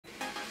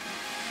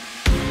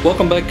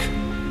Welcome back,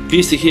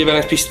 PC here by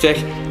PC Tech.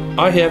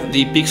 I have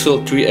the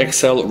Pixel 3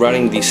 XL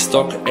running the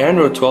stock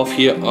Android 12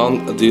 here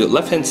on the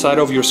left hand side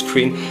of your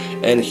screen,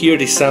 and here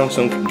the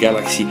Samsung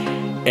Galaxy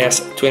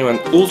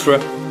S21 Ultra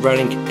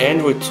running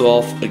Android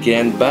 12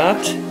 again,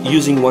 but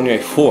using One UI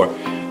 4.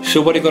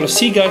 So what you're gonna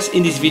see, guys,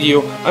 in this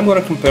video, I'm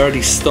gonna compare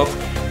the stock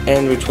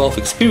Android 12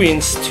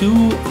 experience to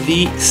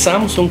the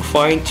Samsung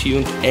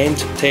fine-tuned and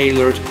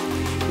tailored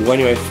One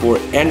UI 4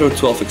 Android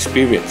 12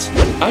 experience.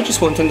 I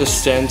just want to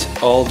understand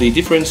all the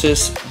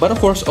differences, but of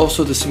course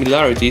also the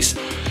similarities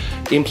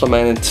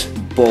implemented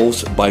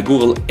both by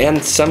Google and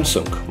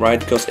Samsung, right?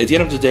 Because at the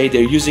end of the day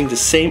they're using the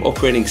same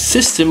operating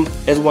system,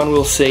 as one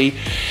will say,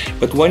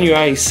 but One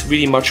UI is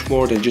really much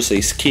more than just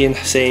a skin.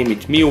 Same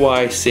with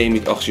MIUI, same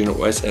with Oxygen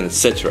OS, and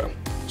etc.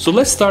 So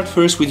let's start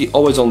first with the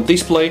always-on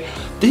display.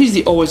 This is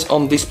the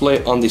always-on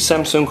display on the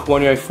Samsung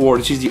One UI 4.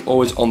 This is the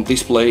always-on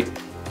display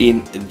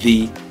in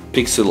the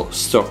Pixel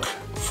stock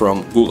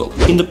from Google.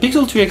 In the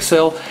Pixel 3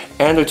 XL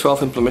Android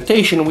 12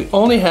 implementation, we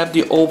only have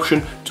the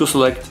option to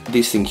select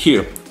this thing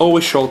here,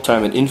 always show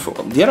time and info.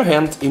 On the other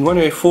hand, in One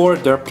UI 4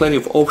 there are plenty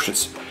of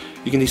options.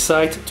 You can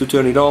decide to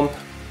turn it on,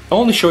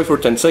 only show it for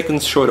 10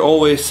 seconds, show it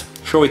always,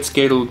 show it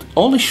scheduled,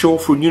 only show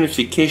through new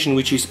notification,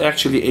 which is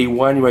actually a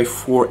One UI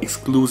 4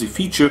 exclusive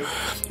feature.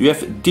 You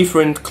have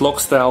different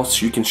clock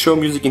styles, you can show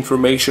music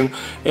information,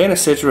 and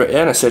etc,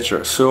 and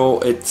etc. So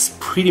it's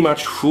pretty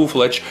much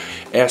full-fledged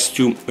as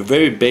to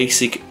very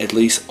basic, at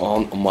least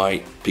on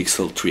my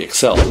Pixel 3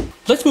 XL.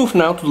 Let's move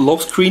now to the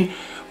lock screen.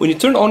 When you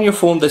turn on your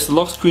phone, there's the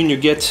lock screen, you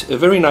get a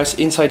very nice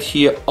insight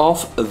here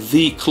of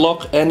the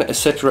clock, and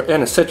etc,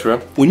 and etc.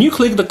 When you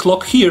click the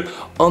clock here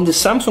on the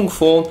Samsung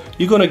phone,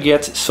 you're gonna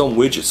get some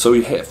widgets. So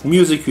you have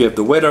music, you have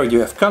the weather, you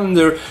have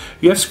calendar,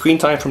 you have screen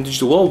time from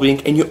digital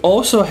wellbeing, and you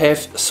also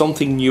have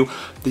something new.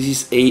 This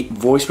is a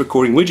voice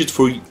recording widget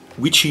for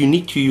which you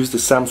need to use the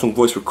Samsung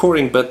voice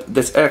recording, but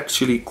that's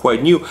actually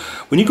quite new.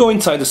 When you go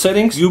inside the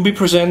settings, you'll be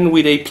presented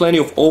with a plenty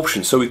of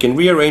options, so you can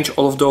rearrange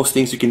all of those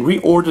things, you can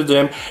reorder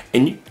them,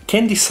 and you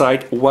can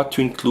decide what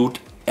to include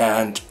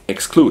and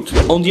exclude.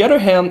 On the other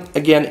hand,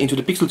 again, into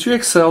the Pixel 3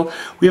 XL,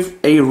 we have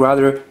a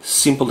rather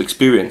simple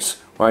experience.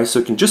 Right, so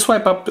you can just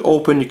swipe up to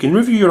open, you can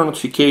review your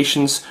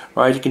notifications,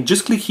 right? You can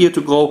just click here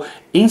to go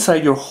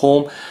inside your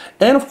home,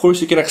 and of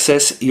course you can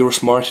access your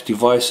smart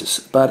devices.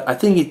 But I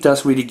think it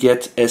does really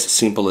get as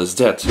simple as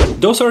that.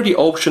 Those are the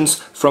options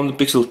from the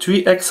Pixel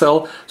 3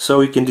 XL,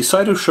 so you can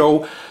decide to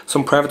show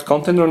some private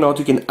content or not.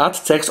 You can add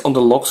text on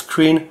the lock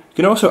screen. You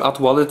can also add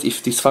wallet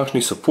if this function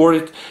is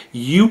supported.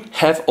 You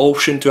have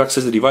option to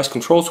access the device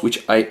controls,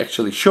 which I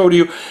actually showed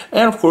you,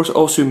 and of course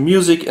also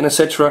music and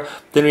etc.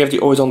 Then we have the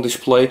always on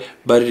display,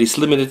 but it is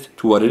limited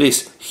to what it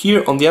is.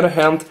 Here on the other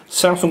hand,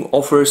 Samsung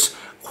offers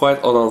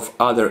quite a lot of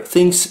other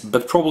things,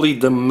 but probably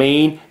the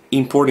main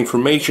important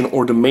information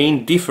or the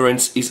main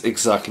difference is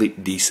exactly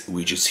these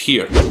widgets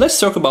here. Let's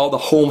talk about the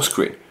home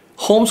screen.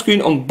 Home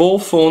screen on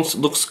both phones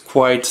looks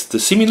quite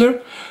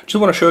similar.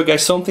 Just want to show you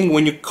guys something.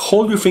 When you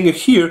hold your finger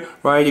here,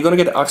 right, you're gonna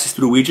get access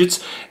to the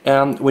widgets,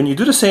 and when you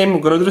do the same,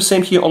 I'm gonna do the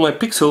same here on my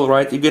Pixel,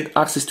 right, you get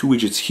access to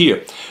widgets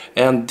here.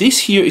 And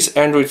this here is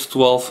Android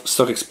 12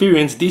 stock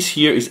experience. This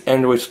here is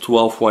Android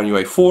 12 One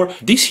UI 4.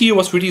 This here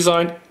was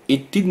redesigned.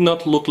 It did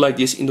not look like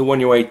this in the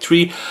One UI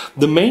 3.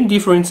 The main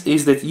difference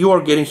is that you are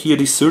getting here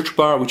this search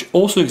bar, which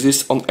also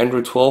exists on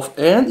Android 12,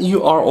 and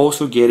you are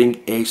also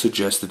getting a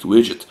suggested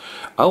widget.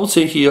 I would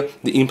say here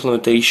the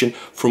implementation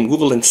from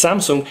Google and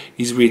Samsung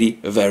is really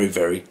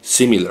very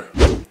similar.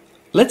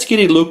 Let's get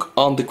a look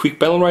on the quick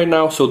panel right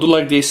now. So do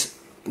like this,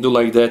 do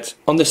like that.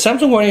 On the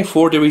Samsung One UI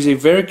 4 there is a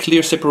very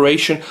clear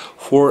separation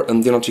for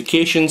the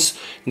notifications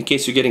in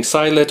case you're getting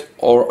silent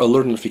or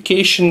alert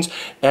notifications,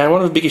 and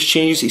one of the biggest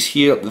changes is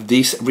here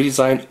this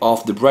redesign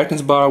of the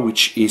brightness bar,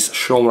 which is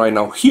shown right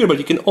now here, but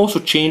you can also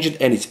change it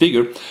and it's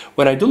bigger.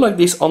 When I do like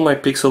this on my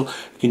Pixel,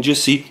 you can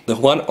just see the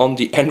one on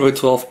the Android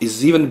 12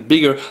 is even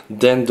bigger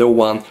than the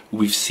one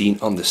we've seen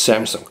on the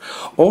Samsung.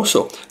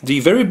 Also, the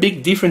very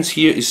big difference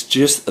here is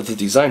just the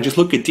design. Just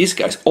look at this,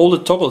 guys. All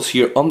the toggles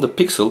here on the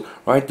Pixel,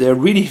 right, they're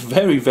really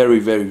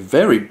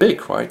very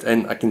big, right?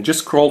 And I can just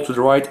scroll to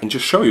the right and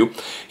just show you.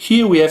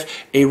 Here we have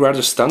a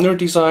rather standard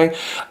design.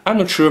 I'm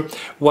not sure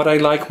what I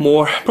like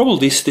more.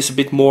 Probably this a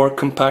bit more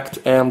compact,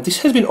 and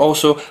this has been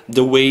also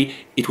the way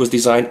it was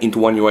designed into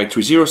One UI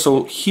 3.0.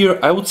 So here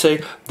I would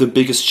say the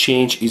biggest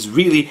change is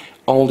really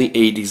only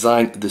a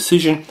design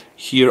decision.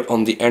 Here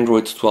on the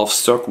Android 12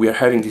 stock we are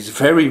having these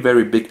very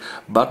big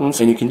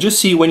buttons, and you can just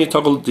see when you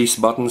toggle these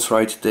buttons,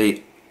 right,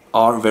 they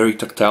are very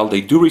tactile,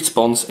 they do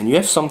response, and you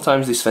have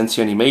sometimes these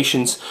fancy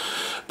animations,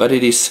 but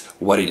it is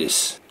what it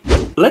is.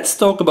 Let's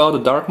talk about the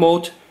dark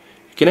mode.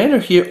 You can enter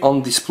here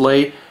on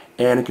display,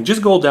 and you can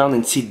just go down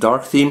and see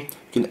dark theme.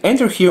 You can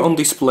enter here on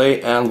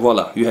display, and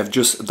voila, you have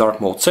just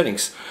dark mode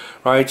settings.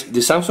 Right, the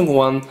Samsung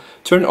One,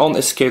 turn on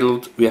as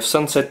scheduled. We have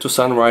sunset to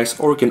sunrise,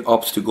 or you can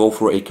opt to go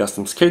for a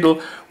custom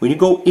schedule. When you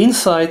go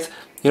inside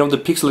you know, the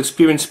pixel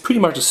experience pretty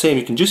much the same.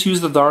 You can just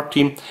use the dark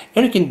theme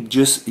and you can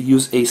just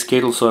use a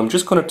scale. So I'm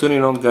just gonna turn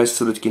it on, guys,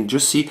 so that you can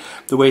just see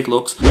the way it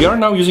looks. We are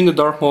now using the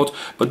dark mode,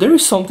 but there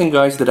is something,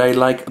 guys, that I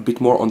like a bit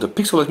more on the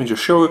pixel. Let me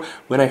just show you.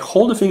 When I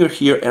hold the finger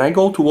here and I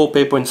go to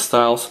wallpaper and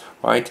styles,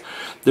 right,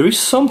 there is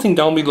something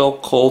down below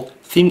called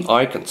theme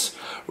icons.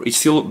 It's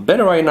still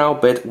better right now,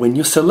 but when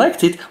you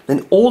select it,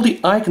 then all the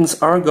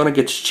icons are gonna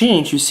get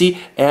changed, you see,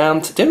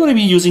 and they're gonna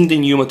be using the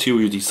new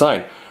material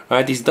design.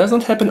 Right, this does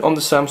not happen on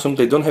the Samsung.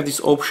 They don't have this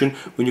option.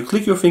 When you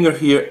click your finger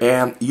here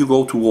and you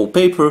go to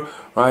wallpaper,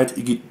 right,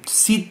 you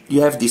see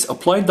you have this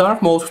apply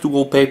dark mode to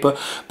wallpaper,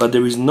 but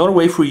there is no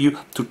way for you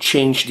to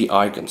change the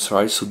icons,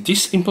 right? So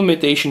this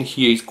implementation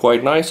here is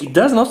quite nice. It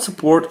does not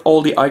support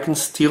all the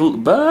icons still,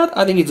 but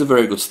I think it's a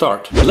very good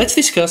start. Let's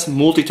discuss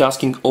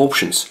multitasking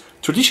options.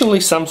 Traditionally,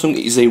 Samsung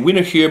is a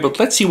winner here, but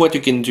let's see what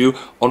you can do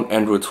on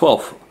Android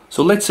 12.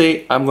 So let's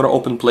say I'm gonna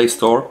open Play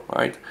Store,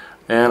 right?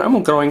 And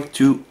I'm going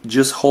to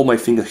just hold my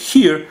finger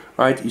here,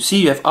 right? You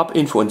see you have up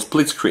info and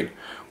split screen.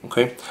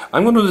 Okay,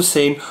 I'm going to do the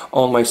same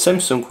on my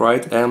Samsung,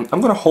 right? And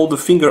I'm going to hold the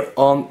finger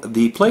on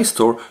the Play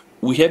Store.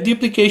 We have the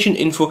application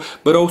info,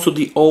 but also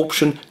the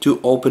option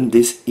to open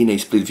this in a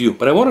split view.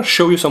 But I want to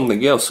show you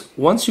something else.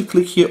 Once you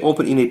click here,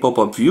 open in a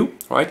pop-up view,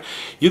 right?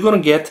 You're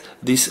going to get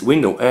this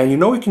window, and you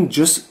know you can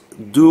just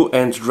do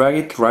and drag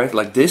it, right,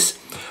 like this.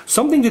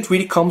 Something that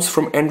really comes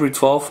from Android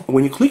 12.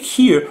 When you click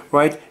here,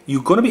 right,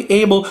 you're gonna be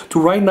able to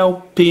right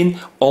now pin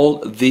all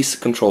these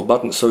control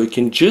buttons. So you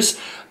can just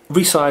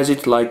resize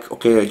it, like,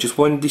 okay, I just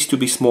want this to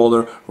be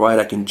smaller, right?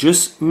 I can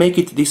just make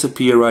it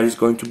disappear, right? It's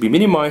going to be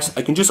minimized.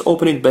 I can just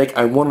open it back.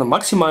 I want to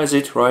maximize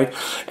it, right?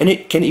 And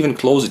it can even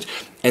close it.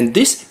 And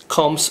this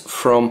comes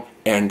from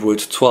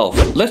Android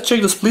 12. Let's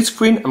check the split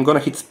screen. I'm gonna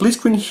hit split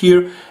screen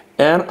here,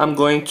 and I'm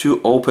going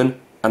to open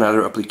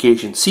another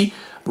application. See,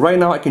 right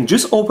now I can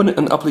just open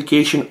an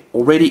application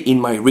already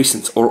in my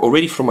recents, or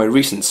already from my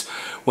recents.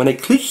 When I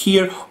click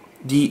here,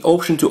 the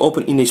option to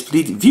open in a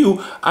split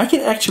view, I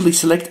can actually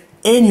select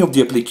any of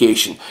the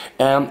application.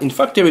 In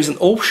fact, there is an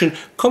option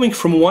coming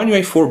from One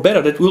UI 4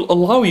 Beta that will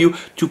allow you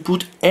to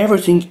put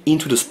everything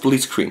into the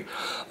split screen.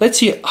 Let's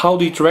see how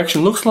the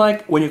interaction looks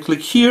like. When you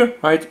click here,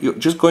 right, you're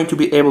just going to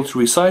be able to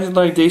resize it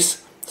like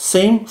this.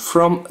 Same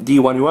from the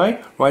One UI,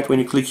 right? When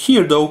you click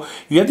here though,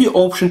 you have the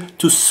option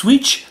to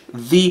switch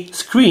the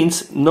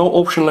screens. No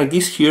option like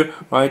this here,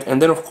 right? And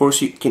then of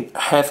course you can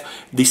have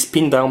this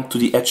pin down to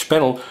the edge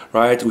panel,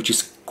 right? Which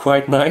is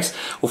quite nice.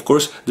 Of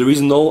course, there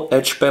is no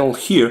edge panel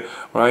here,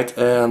 right?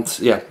 And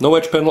yeah, no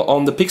edge panel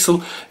on the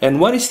Pixel. And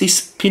what is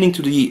this pinning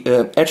to the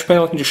edge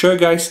panel? Let me just show you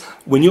guys.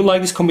 When you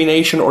like this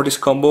combination or this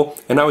combo,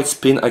 and now it's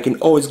pinned, I can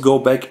always go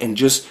back and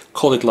just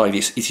call it like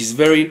this. It is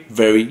very,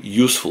 very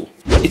useful.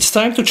 It's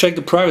time to check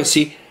the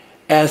privacy,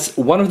 as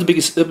one of the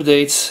biggest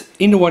updates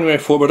in the One UI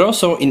 4 but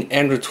also in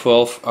Android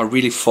 12 are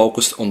really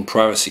focused on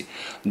privacy.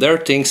 There are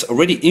things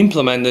already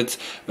implemented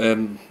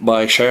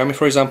by Xiaomi,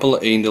 for example,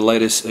 in the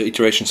latest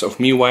iterations of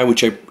MIUI,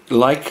 which I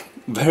like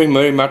very,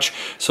 very much.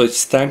 So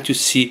it's time to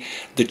see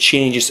the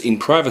changes in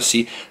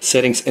privacy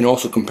settings and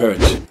also compare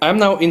it. I'm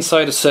now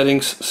inside the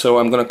settings, so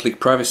I'm gonna click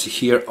privacy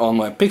here on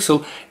my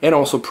Pixel and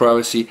also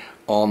privacy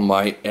on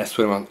my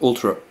S21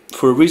 Ultra.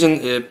 For a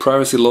reason,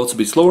 privacy loads a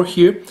bit slower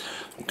here.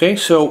 Okay,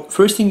 so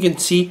first thing you can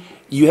see,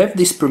 you have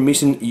this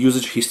permission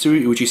usage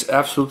history, which is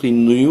absolutely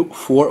new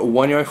for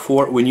One UI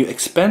 4. When you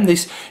expand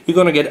this, you're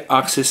gonna get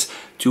access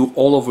to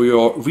all of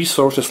your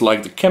resources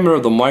like the camera,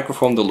 the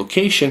microphone, the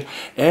location,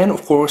 and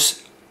of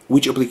course,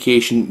 which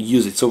application you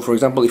use it. So for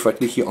example, if I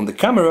click here on the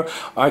camera,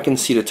 I can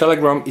see the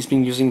Telegram is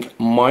being using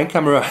my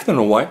camera, I don't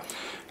know why.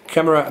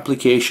 Camera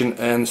application,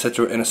 and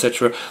etc, and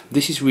etc.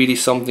 This is really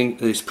something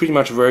that is pretty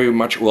much very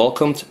much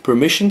welcomed.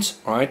 Permissions,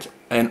 right,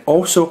 and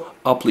also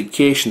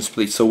application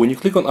split. So when you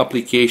click on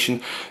application,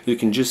 you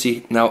can just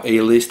see now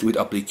a list with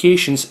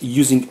applications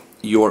using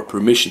your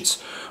permissions.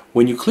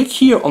 When you click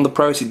here on the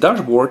privacy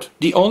dashboard,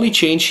 the only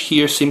change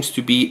here seems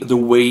to be the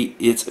way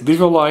it's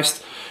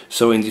visualized.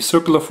 So in the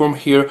circular form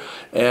here,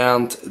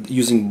 and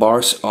using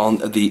bars on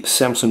the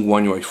Samsung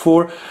One UI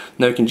 4.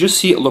 Now you can just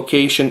see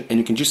location and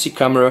you can just see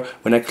camera.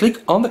 When I click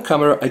on the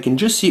camera, I can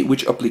just see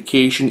which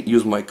application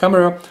used my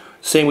camera.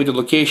 Same with the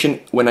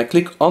location. When I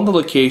click on the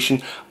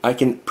location, I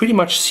can pretty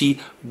much see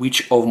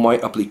which of my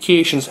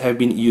applications have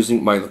been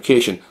using my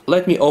location.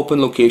 Let me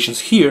open locations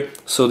here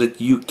so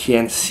that you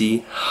can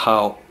see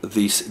how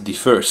this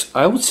differs.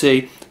 I would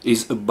say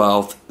is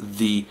about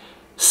the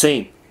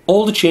same.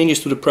 All the changes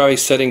to the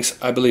privacy settings,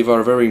 I believe,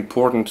 are very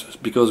important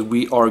because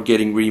we are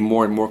getting really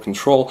more and more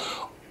control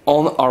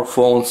on our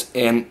phones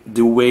and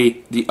the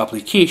way the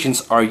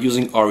applications are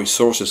using our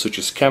resources, such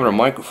as camera,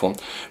 microphone.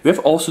 We have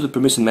also the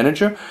permission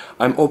manager.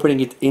 I'm opening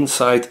it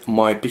inside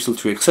my Pixel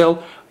 3 XL.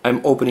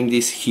 I'm opening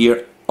this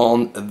here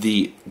on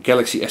the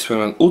Galaxy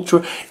S21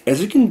 Ultra.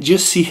 As you can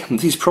just see,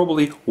 this is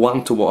probably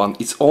one-to-one.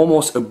 It's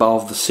almost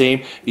about the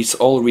same. It's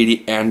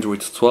already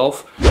Android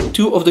 12.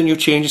 Two of the new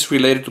changes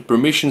related to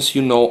permissions,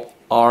 you know,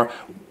 are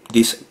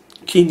this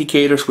key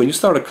indicators. When you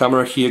start a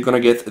camera here, you're gonna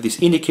get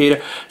this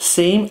indicator.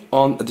 Same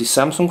on the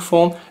Samsung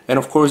phone, and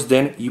of course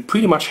then you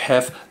pretty much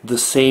have the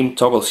same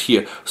toggles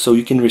here. So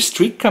you can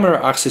restrict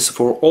camera access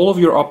for all of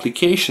your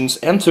applications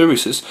and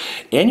services,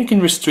 and you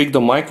can restrict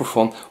the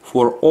microphone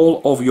for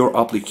all of your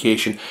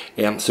application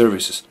and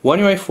services. One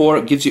UI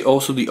 4 gives you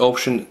also the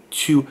option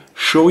to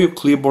show your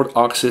clipboard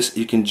access.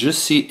 You can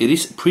just see it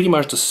is pretty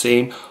much the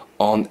same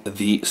on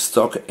the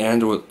stock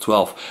Android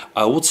 12.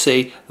 I would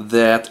say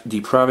that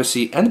the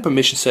privacy and the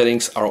permission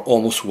settings are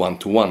almost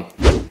one-to-one.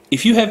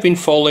 If you have been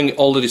following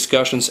all the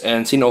discussions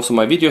and seen also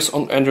my videos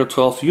on Android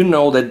 12, you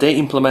know that they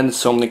implemented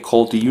something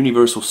called the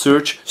universal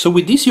search. So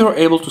with this you're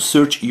able to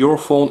search your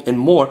phone and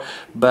more,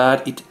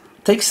 but it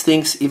takes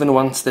things even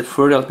one step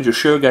further. Let me just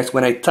show you guys.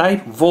 When I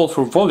type vol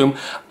for volume,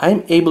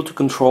 I'm able to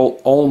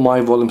control all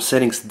my volume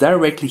settings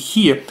directly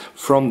here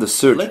from the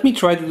search. Let me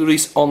try to do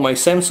this on my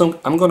Samsung.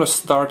 I'm gonna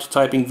start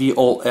typing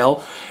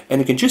VOL, and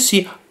you can just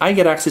see I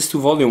get access to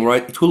volume,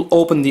 right? It will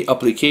open the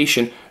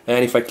application,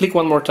 and if I click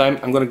one more time,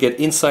 I'm gonna get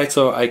inside,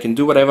 so I can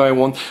do whatever I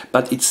want,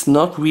 but it's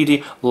not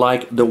really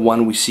like the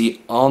one we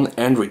see on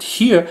Android.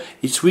 Here,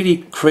 it's really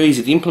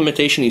crazy. The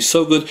implementation is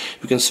so good.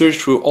 You can search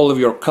through all of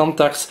your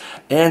contacts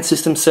and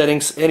system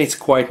settings, and it's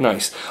quite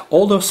nice.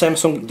 Although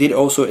Samsung did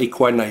also a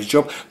quite nice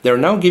job, they're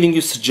now giving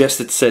you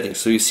suggested settings.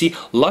 So you see,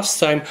 last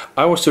time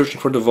I was searching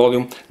for the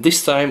volume.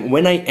 This time,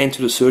 when I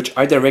enter the search,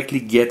 I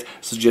directly get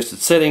suggested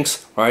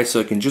settings, right?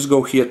 So I can just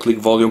go here, click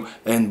volume,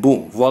 and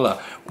boom,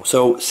 voila.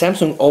 So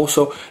Samsung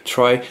also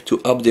try to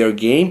up their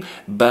game,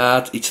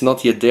 but it's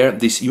not yet there.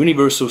 This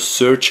universal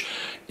search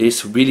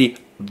is really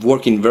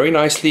working very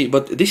nicely,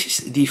 but this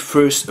is the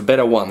first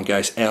beta one,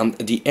 guys, and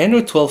the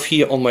Android 12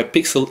 here on my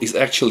Pixel is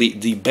actually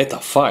the beta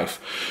 5.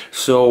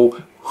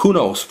 So who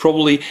knows,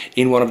 probably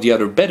in one of the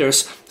other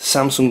betas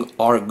Samsung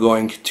are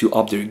going to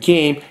up their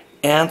game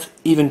and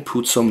even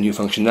put some new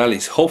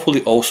functionalities,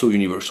 hopefully also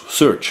universal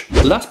search.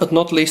 Last but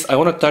not least, I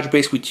want to touch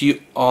base with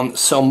you on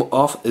some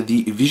of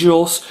the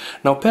visuals.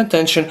 Now pay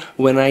attention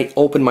when I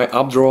open my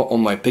app drawer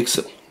on my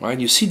Pixel, right?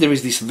 You see there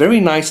is this very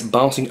nice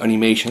bouncing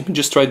animation. Let me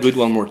just try to do it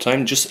one more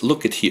time. Just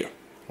look at here,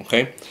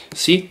 okay?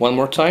 See, one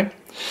more time.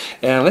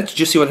 And let's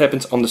just see what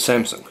happens on the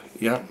Samsung.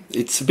 Yeah,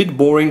 it's a bit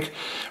boring,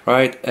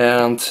 right?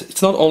 And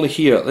it's not only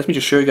here. Let me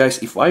just show you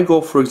guys. If I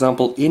go, for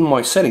example, in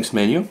my settings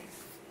menu,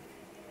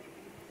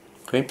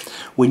 okay,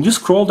 when you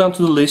scroll down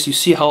to the list, you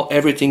see how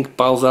everything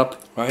piles up,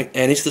 right?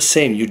 And it's the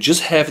same. You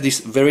just have this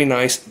very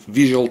nice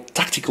visual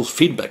tactical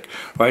feedback,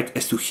 right?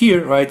 As to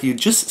here, right, you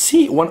just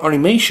see one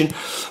animation,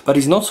 but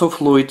it's not so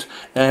fluid.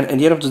 And at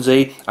the end of the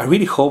day, I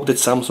really hope that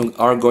Samsung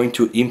are going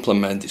to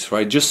implement this,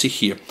 right? Just see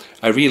here.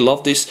 I really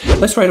love this.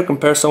 Let's try to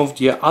compare some of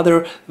the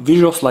other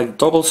visuals like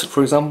toggles.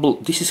 For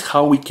example, this is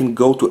how we can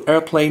go to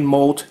airplane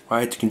mode,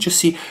 right? You can just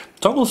see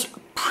toggles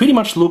pretty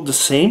much look the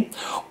same,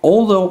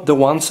 although the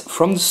ones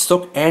from the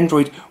stock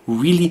Android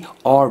really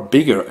are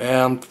bigger,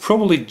 and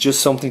probably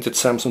just something that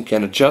Samsung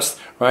can adjust,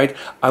 right?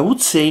 I would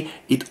say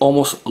it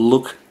almost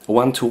look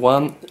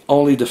one-to-one,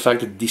 only the fact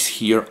that these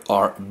here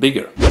are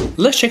bigger.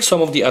 Let's check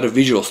some of the other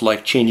visuals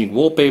like changing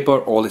wallpaper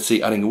or let's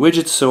say adding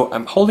widgets. So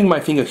I'm holding my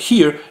finger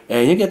here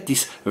and you get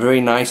this very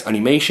nice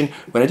animation.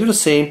 When I do the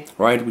same,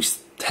 right, we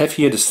have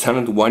here the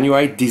standard One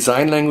UI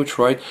design language,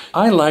 right?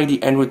 I like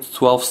the Android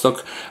 12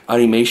 stock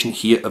animation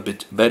here a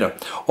bit better.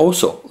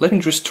 Also, let me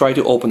just try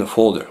to open a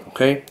folder,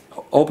 okay?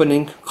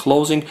 Opening,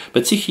 closing,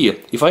 but see here,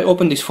 if I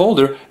open this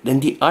folder, then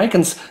the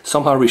icons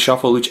somehow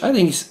reshuffle, which I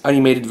think is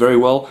animated very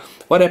well.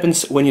 What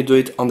happens when you do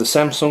it on the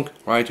Samsung,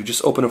 right? You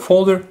just open a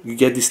folder, you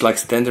get this like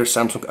standard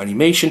Samsung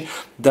animation.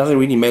 Doesn't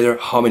really matter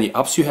how many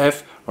apps you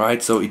have,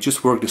 right? So it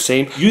just works the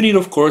same. You need,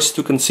 of course,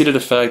 to consider the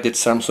fact that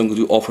Samsung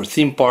do offer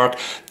theme park.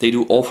 They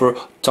do offer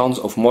tons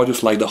of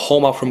modules like the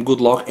home app from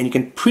Goodlock, and you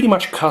can pretty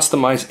much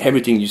customize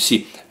everything you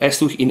see. As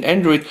to in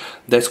Android,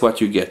 that's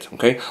what you get,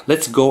 okay?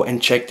 Let's go and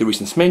check the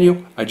recent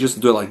menu. I just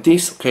do it like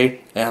this,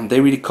 okay? And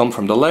they really come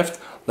from the left.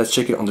 Let's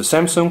check it on the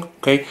Samsung,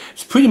 okay?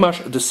 It's pretty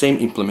much the same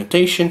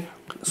implementation.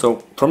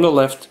 So from the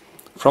left,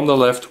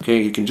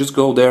 okay, you can just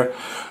go there.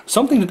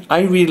 Something that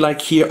I really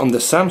like here on the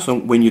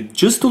Samsung, when you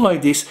just do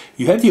like this,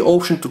 you have the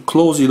option to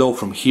close it all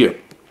from here.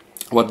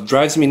 What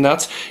drives me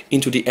nuts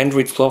into the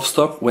Android 12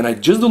 stock, when I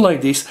just do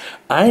like this,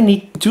 I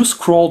need to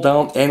scroll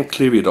down and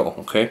clear it all,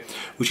 okay?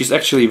 Which is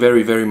actually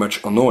very, very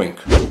much annoying.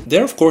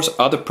 There are, of course,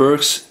 other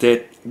perks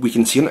that we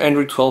can see on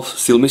Android 12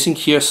 still missing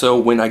here. So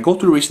when I go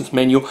to the recent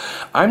menu,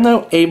 I'm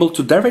now able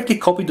to directly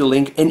copy the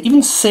link and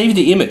even save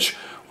the image.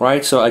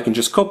 Right, so I can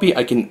just copy,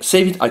 I can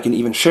save it, I can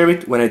even share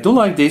it. When I do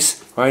like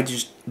this, right, you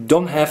just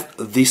don't have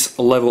this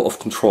level of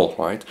control,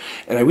 right?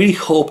 And I really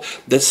hope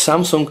that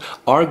Samsung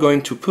are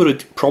going to put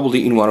it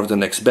probably in one of the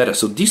next betas.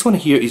 So this one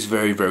here is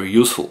very, very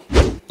useful.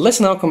 Let's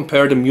now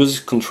compare the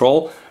music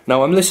control.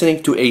 Now I'm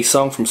listening to a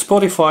song from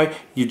Spotify.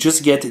 You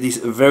just get this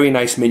very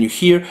nice menu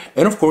here,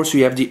 and of course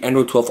you have the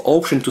Android 12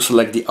 option to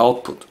select the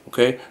output,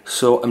 okay?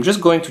 So I'm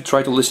just going to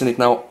try to listen it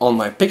now on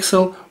my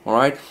Pixel,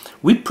 alright?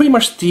 We pretty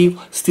much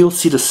still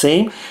see the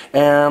same,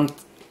 and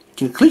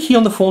You can click here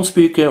on the phone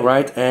speaker,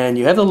 right, and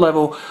you have the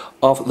level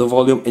of the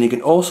volume, and you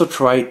can also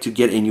try to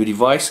get a new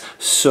device.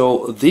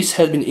 So this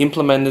has been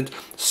implemented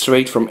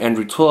straight from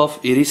Android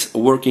 12. It is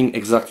working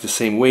exactly the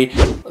same way.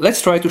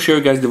 Let's try to show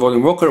you guys the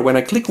volume rocker. When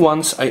I click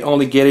once, I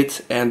only get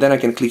it, and then I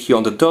can click here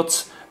on the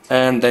dots,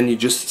 and then you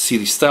just see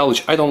the style,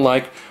 which I don't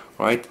like,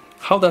 right?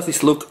 How does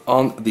this look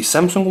on the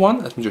Samsung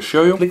one? Let me just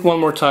show you. Click one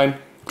more time.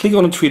 Click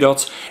on the three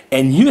dots,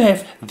 and you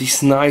have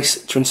this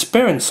nice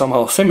transparent,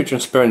 somehow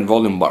semi-transparent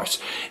volume bars.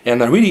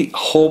 And I really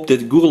hope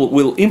that Google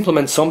will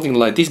implement something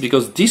like this,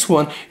 because this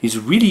one is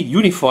really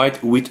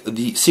unified with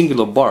the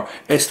singular bar.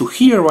 As to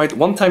here, right,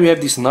 one time you have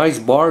this nice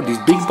bar, this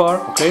big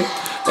bar, okay?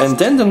 And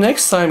then the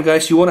next time,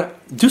 guys, you want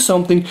to do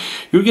something,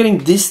 you're getting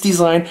this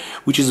design,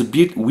 which is a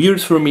bit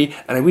weird for me,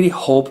 and I really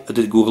hope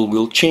that Google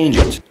will change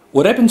it.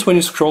 What happens when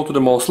you scroll to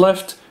the most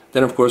left?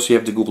 Then of course you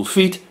have the Google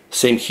feed,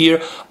 same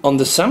here. On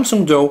the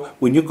Samsung though,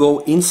 when you go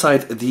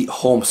inside the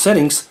home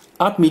settings,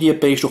 add media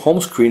page to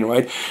home screen,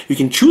 right, you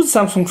can choose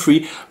Samsung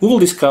Free, Google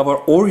Discover,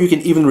 or you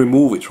can even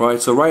remove it,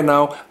 right? So right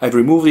now I've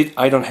removed it,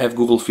 I don't have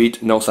Google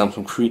feed, no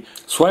Samsung Free.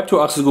 Swipe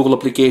to access Google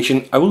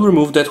application, I will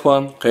remove that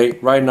one, okay,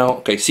 right now,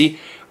 okay, see,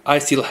 I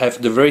still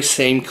have the very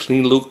same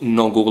clean look,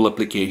 no Google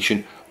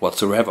application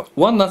whatsoever.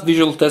 One last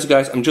visual test,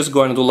 guys. I'm just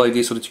going to do like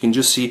this so that you can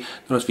just see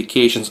the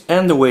notifications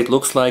and the way it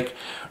looks like.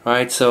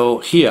 Right, so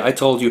here I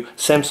told you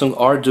Samsung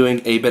are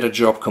doing a better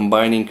job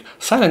combining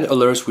silent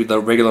alerts with the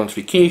regular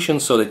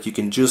notifications so that you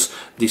can just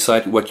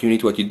decide what you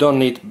need, what you don't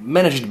need,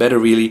 manage it better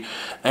really.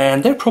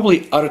 And there are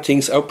probably other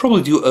things. I'll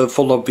probably do a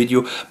follow-up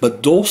video,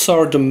 but those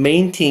are the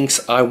main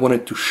things I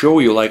wanted to show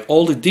you, like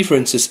all the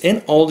differences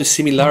and all the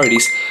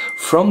similarities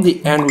from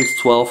the Android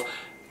 12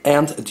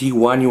 and the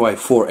One UI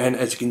 4. And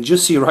as you can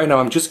just see right now,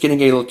 I'm just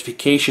getting a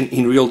notification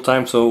in real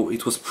time, so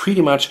it was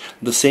pretty much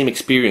the same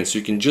experience.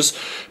 You can just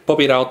pop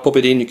it out, pop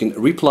it in, you can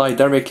reply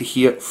directly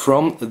here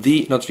from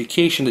the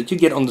notification that you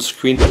get on the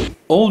screen.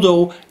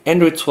 Although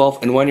Android 12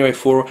 and One UI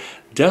 4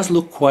 does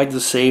look quite the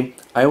same,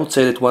 I would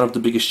say that one of the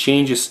biggest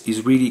changes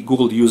is really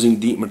Google using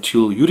the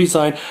Material U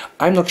design.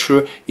 I'm not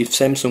sure if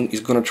Samsung is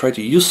gonna try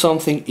to use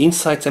something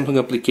inside Samsung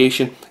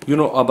application. You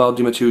know about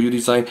the Material U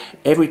design.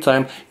 Every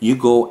time you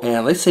go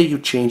and let's say you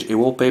change a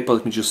wallpaper,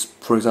 let me just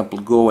for example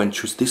go and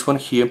choose this one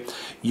here,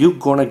 you're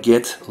gonna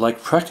get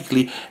like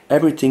practically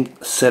everything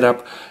set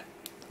up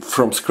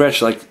from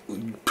scratch, like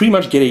pretty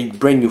much get a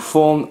brand new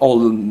phone, all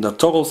the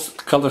toggles,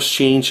 colors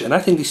change, and I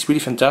think this is really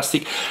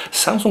fantastic.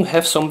 Samsung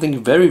have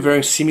something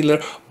very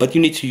similar, but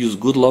you need to use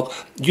good luck,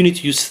 you need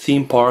to use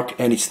theme park,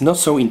 and it's not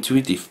so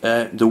intuitive.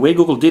 The way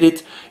Google did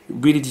it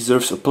really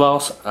deserves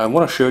applause. I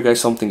want to show you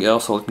guys something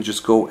else, so let me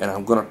just go and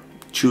I'm gonna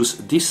choose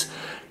this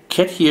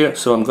cat here,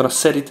 so I'm gonna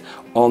set it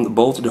on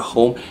both the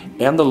home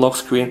and the lock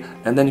screen,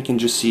 and then you can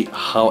just see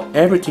how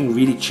everything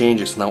really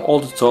changes. Now all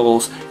the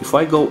toggles, if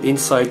I go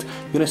inside,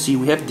 you're gonna see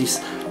we have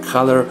this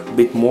color a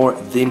bit more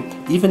dim,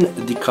 even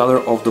the color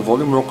of the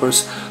volume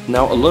rockers.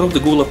 Now a lot of the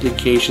Google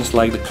applications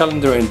like the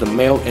calendar and the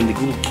mail and the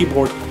Google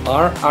keyboard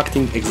are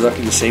acting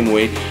exactly the same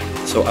way,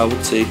 so I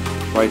would say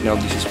right now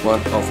this is one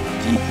of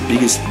the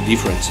biggest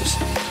differences.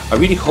 I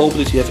really hope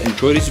that you have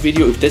enjoyed this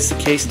video. If that's the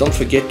case, don't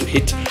forget to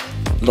hit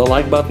the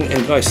like button,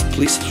 and guys,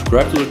 please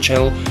subscribe to the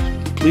channel.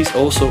 Please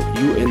also,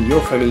 you and your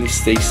family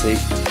stay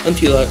safe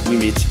until we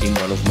meet in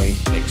one of my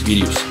next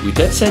videos. With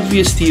that said,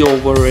 VST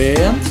over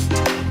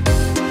and